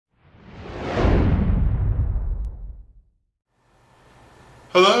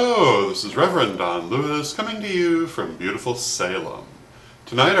Hello, this is Reverend Don Lewis coming to you from beautiful Salem.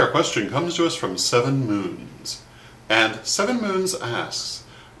 Tonight our question comes to us from Seven Moons. And Seven Moons asks,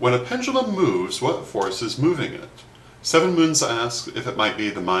 when a pendulum moves, what force is moving it? Seven Moons asks if it might be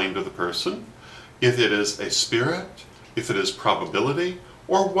the mind of the person, if it is a spirit, if it is probability,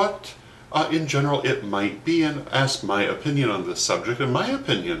 or what in general it might be, and ask my opinion on this subject. And my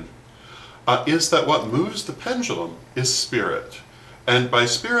opinion is that what moves the pendulum is spirit. And by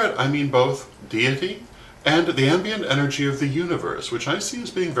spirit, I mean both deity and the ambient energy of the universe, which I see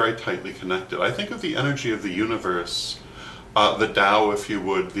as being very tightly connected. I think of the energy of the universe, the Tao, if you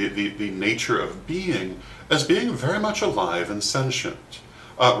would, the nature of being, as being very much alive and sentient.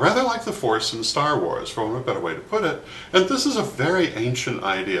 Rather like the Force in Star Wars, for a better way to put it. And this is a very ancient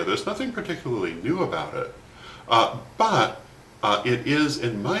idea. There's nothing particularly new about it. But it is,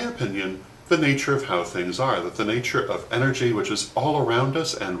 in my opinion, the nature of how things are, that the nature of energy, which is all around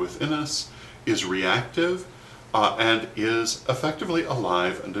us and within us, is reactive and is effectively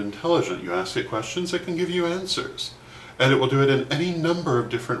alive and intelligent. You ask it questions, it can give you answers. And it will do it in any number of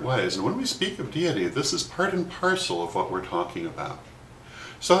different ways. And when we speak of deity, this is part and parcel of what we're talking about.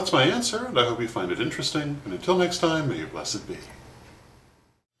 So that's my answer, and I hope you find it interesting. And until next time, may you blessed be.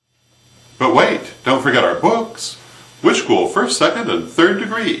 But wait, don't forget our books, Witch School First, Second, and Third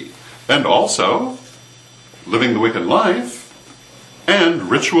Degree. And also, Living the Wiccan Life, and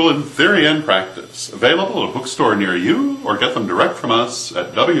Ritual in Theory and Practice, available at a bookstore near you, or get them direct from us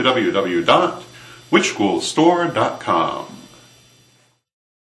at www.witchschoolstore.com.